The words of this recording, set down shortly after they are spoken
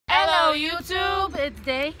it's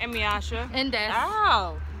Day. And Myasha. Induce.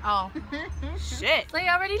 Oh. Shit. So you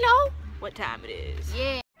already know What time it is.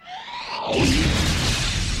 Yeah.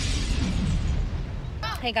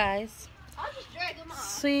 Hey guys.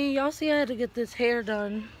 See, y'all see I had to get this hair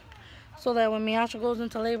done so that when Myasha goes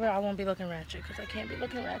into labor, I won't be looking ratchet because I can't be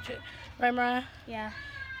looking ratchet. Right, Mariah? Yeah.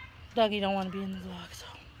 Dougie don't want to be in the vlog, so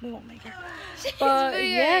we won't make it. But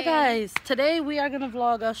yeah, guys, today we are going to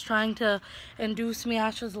vlog us trying to induce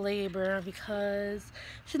Myasha's labor because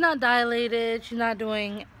she's not dilated. She's not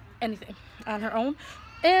doing anything on her own.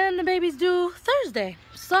 And the baby's due Thursday.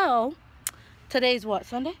 So, today's what,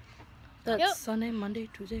 Sunday? That's Sunday, Monday,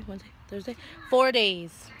 Tuesday, Wednesday, Thursday. 4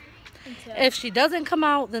 days. If she doesn't come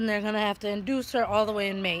out, then they're going to have to induce her all the way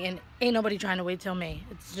in May. And ain't nobody trying to wait till May.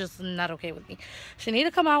 It's just not okay with me. She need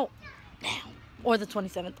to come out now. Or the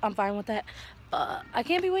 27th. I'm fine with that. But I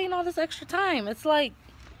can't be waiting all this extra time. It's like,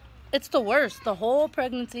 it's the worst. The whole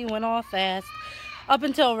pregnancy went off fast. Up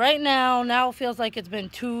until right now. Now it feels like it's been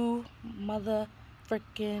 2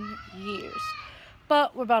 mother-freaking years.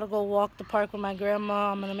 But we're about to go walk the park with my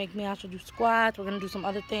grandma. I'm going to make Myasha do squats. We're going to do some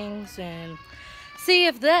other things. And see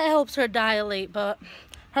if that helps her dilate. But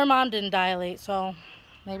her mom didn't dilate. So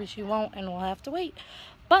maybe she won't and we'll have to wait.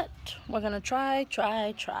 But we're going to try.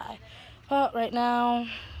 But right now,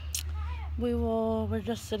 we're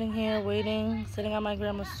just sitting here waiting. Sitting on my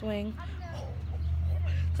grandma's swing.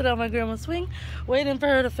 Waiting for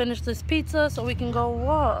her to finish this pizza so we can go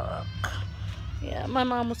walk. Yeah, my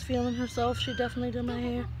mom was feeling herself. She definitely did my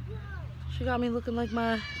hair. She got me looking like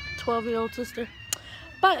my 12-year-old sister.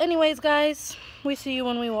 But anyways, guys, we see you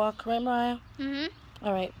when we walk. Right, Mariah? Mm-hmm.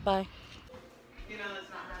 All right, bye. You know that's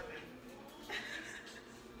not happening.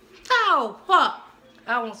 Ow! What?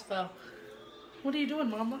 I almost fell. What are you doing,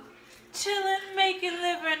 Mama? Chilling, making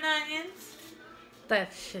liver and onions.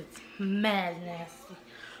 That shit's mad nasty.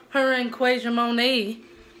 Her and Quasia Monet.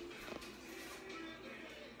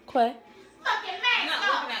 Quay? I'm not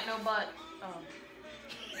looking at no butt.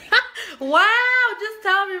 Wow! Just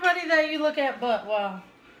tell everybody that you look at butt. Wow.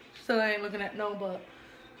 So I ain't looking at no butt.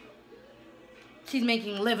 She's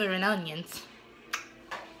making liver and onions.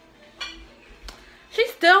 She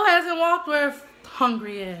still hasn't walked where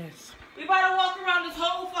hungry is. We about to walk around this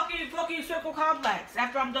whole fucking circle complex.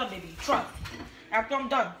 After I'm done, baby. Trust. After I'm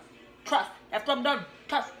done. Trust. After I'm done.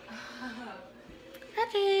 Trust.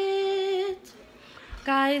 That's it.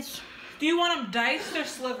 Guys. Do you want them diced or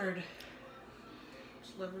slivered?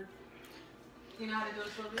 Slivered. You know how to do a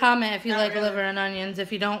slivered? Comment if you Not like really. liver and onions.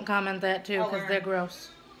 If you don't, comment that too, because where? they're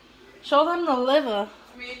gross. Show them the liver.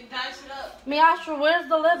 I mean, dice it up. Myasha, where's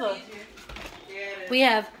the liver? Yeah, it is. We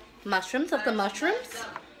have mushrooms of the mushrooms.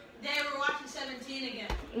 Today we're watching 17 again.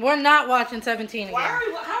 We're not watching 17 again. How are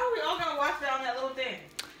we all gonna watch that on that little thing?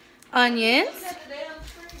 Onions. Look at the day on the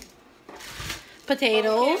screen.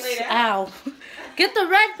 Potatoes. Oh, we can't lay down. Ow. Get the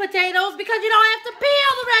red potatoes because you don't have to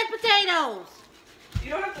peel the red potatoes. You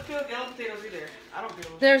don't have to peel yellow potatoes either. I don't peel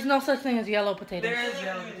them. There's no such thing as yellow potatoes. There is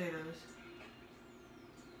yellow potatoes.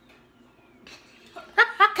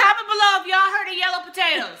 Comment below if y'all heard of yellow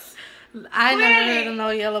potatoes. I never heard of no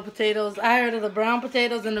yellow potatoes. I heard of the brown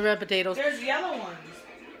potatoes and the red potatoes. There's yellow ones.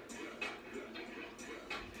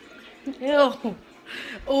 Ew.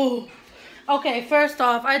 Ooh. Okay, first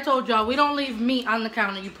off, I told y'all we don't leave meat on the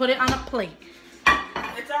counter. You put it on a plate.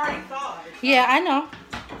 It's already thawed. Yeah, I know.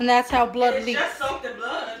 And that's how blood It's leaks. just soaked in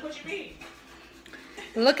blood. What you mean?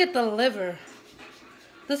 Look at the liver.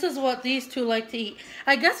 This is what these two like to eat.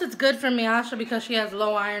 I guess it's good for Myasha because she has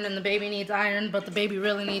low iron and the baby needs iron, but the baby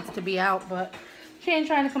really needs to be out, but she ain't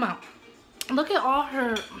trying to come out. Look at all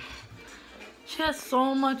her... She has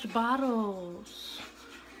so much bottles.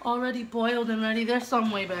 Already boiled and ready. There's some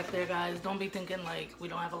way back there, guys. Don't be thinking like we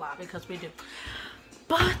don't have a lot because we do.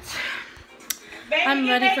 But Baby, I'm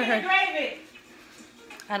ready for her. Gravy.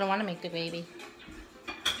 I don't want to make the gravy.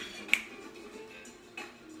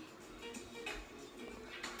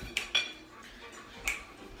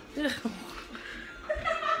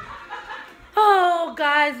 Oh,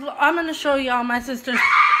 guys, I'm going to show y'all my sister's...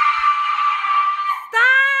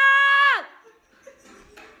 Stop!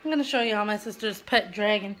 I'm going to show y'all my sister's pet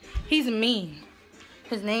dragon. He's mean.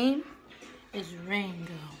 His name is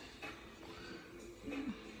Rango.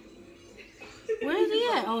 Where is he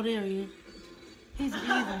at? Oh, there he is. He's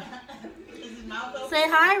evil. Is his mouth open? Say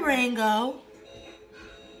hi, Rango.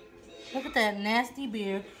 Look at that nasty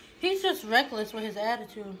beard. He's just reckless with his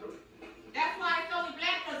attitude. That's why it's only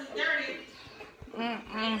black because it's dirty.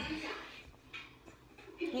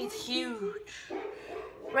 He's huge.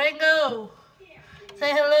 Rango,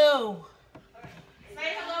 say hello.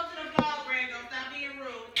 Say hello to the vlog, Rango. Stop being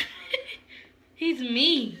rude. He's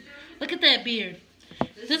mean. Look at that beard.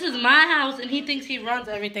 This is my house, and he thinks he runs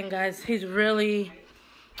everything, guys. He's really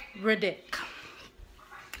ridiculous.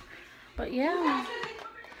 But yeah.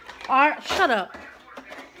 Shut up.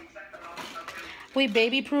 We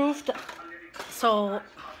baby-proofed, so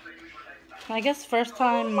I guess first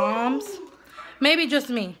time moms. Maybe just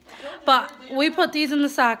me. But we put these in the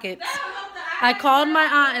sockets. I called my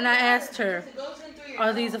aunt and I asked her,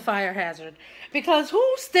 are these a fire hazard? Because who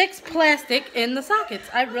sticks plastic in the sockets?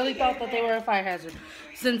 I really thought that they were a fire hazard.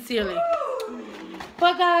 Sincerely.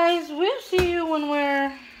 But guys, we'll see you when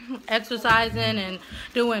we're exercising and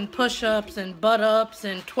doing push-ups and butt-ups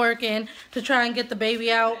and twerking to try and get the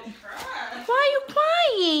baby out. Why are you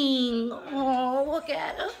crying? Oh, look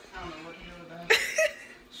at her.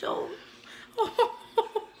 So,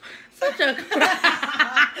 such a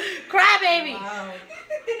cry baby. Wow.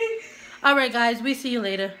 All right, guys, we see you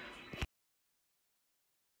later.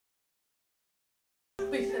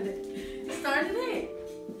 We said it. Started it.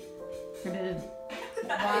 We did.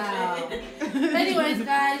 Wow. Anyways,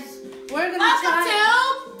 guys, we're gonna Welcome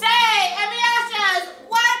to Day and Myasha'S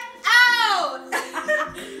Workout.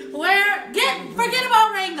 Forget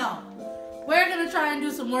about Rango. We're gonna try and do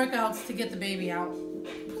some workouts to get the baby out.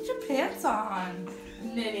 Put your pants on,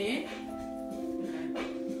 Nitty.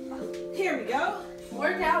 Here we go.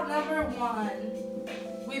 Workout number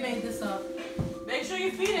 1. We made this up. Make sure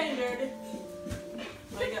your feet ain't dirty.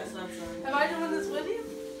 Oh, you got some, sorry. Am I doing this with you?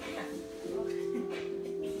 Yeah.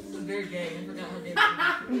 This is very gay. I forgot how gay.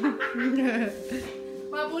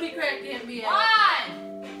 My booty crack can't be out.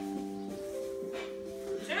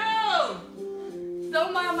 1, 2,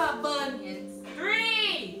 Don't mind my bunions.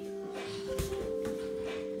 3,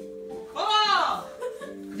 4.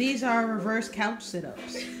 These are reverse couch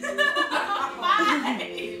sit-ups. 5, 6,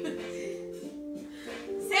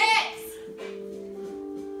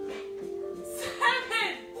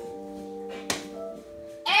 7,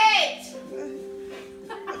 8,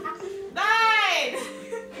 9,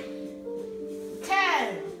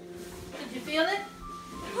 10. Did you feel it?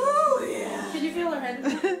 Ooh, yeah. Did you feel her head? A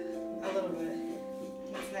little bit.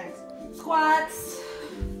 What's next? Squats.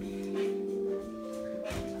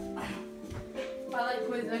 I like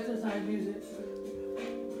quiz exercise music.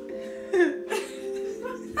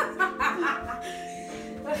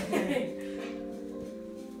 Okay.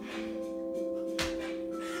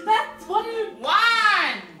 That's what you. 1,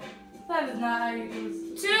 That is not how you do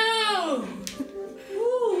this. 2,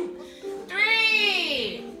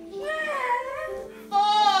 3, 4,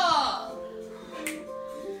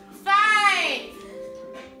 5.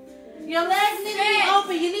 Your legs need to be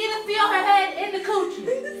open. You need to feel her head in the coochie.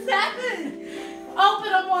 7,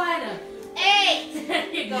 Open them wider. 8. There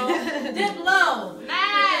you go. Dip low. 9.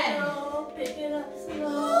 Pick it up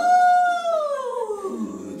slow.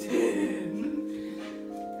 Ooh, 10.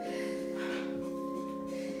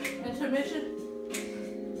 Intermission.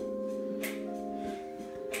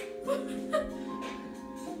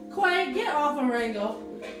 Quiet, get off of Rango.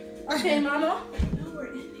 Okay, Mama. No, we're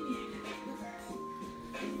ending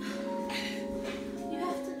You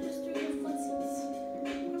have to just do your footsies.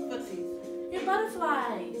 it. Footsies. Your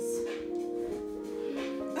butterflies.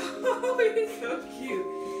 Oh, you're so cute.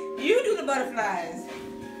 You do the butterflies.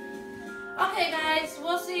 Okay, guys,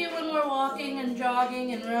 we'll see you when we're walking and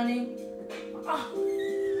jogging and running. Oh.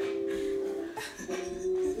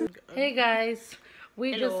 Hey, guys,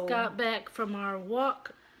 we just got back from our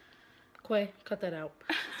walk. Quay, cut that out.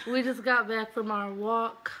 We just got back from our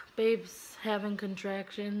walk. Babe's having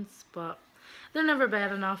contractions, but they're never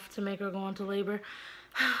bad enough to make her go into labor.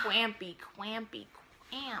 Quampy.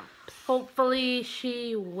 Hopefully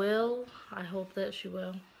she will. I hope that she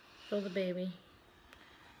will. Show the baby.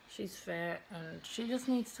 She's fat and she just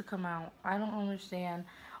needs to come out. I don't understand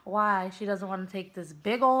why she doesn't want to take this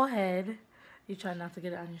big old head. You try not to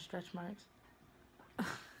get it on your stretch marks.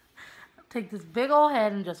 Take this big old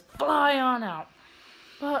head and just fly on out.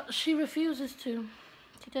 But she refuses to.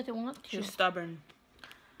 She doesn't want to. She's stubborn.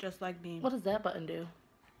 Just like me. What does that button do?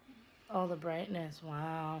 Oh, the brightness.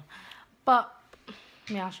 Wow. But,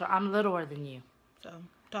 Myasha, I'm littler than you. So,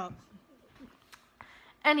 talk.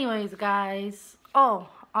 Anyways, guys. Oh,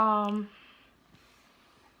 I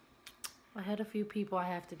had a few people I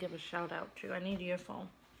have to give a shout out to. I need your phone.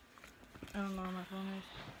 I don't know where my phone is.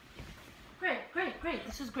 Great.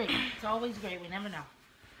 This is great. It's always great. We never know.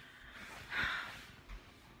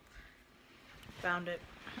 Found it.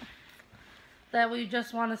 That we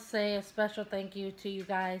just want to say a special thank you to you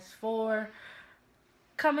guys for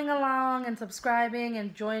coming along and subscribing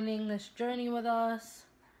and joining this journey with us.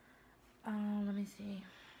 Let me see.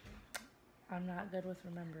 I'm not good with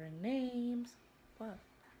remembering names. What?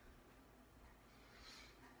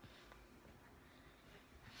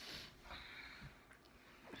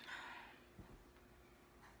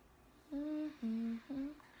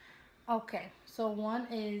 Okay, so one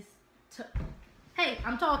is to. Hey,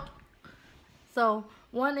 I'm talking. So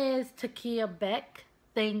one is Takia Beck.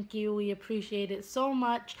 Thank you. We appreciate it so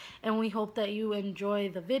much, and we hope that you enjoy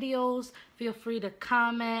the videos. Feel free to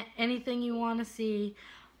comment anything you want to see.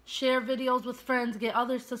 Share videos with friends. Get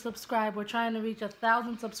others to subscribe. We're trying to reach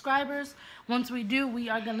 1,000 subscribers. Once we do, we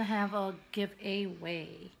are gonna have a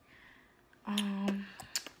giveaway.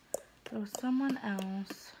 There was someone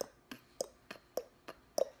else.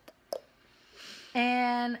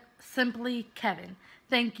 And Simply Kevin.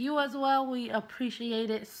 Thank you as well. We appreciate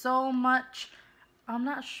it so much.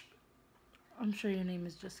 I'm sure your name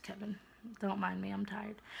is just Kevin. Don't mind me, I'm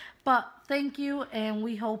tired. But thank you, and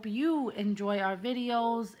we hope you enjoy our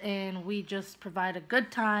videos, and we just provide a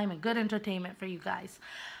good time and good entertainment for you guys.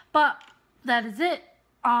 But that is it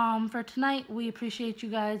for tonight. We appreciate you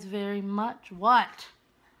guys very much. What?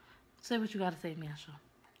 Say what you gotta say, Myasha.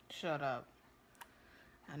 Shut up.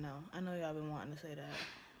 I know y'all been wanting to say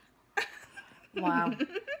that. Wow.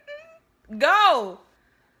 Go!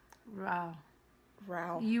 Wow.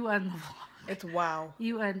 Wow. You end the vlog. It's wow.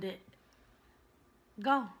 You end it.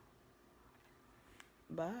 Go.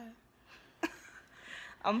 Bye.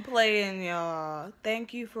 I'm playing, y'all.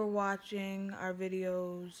 Thank you for watching our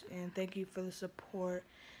videos, and thank you for the support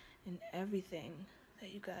and everything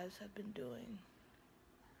that you guys have been doing.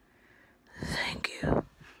 Thank you.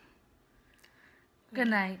 Good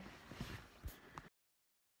night.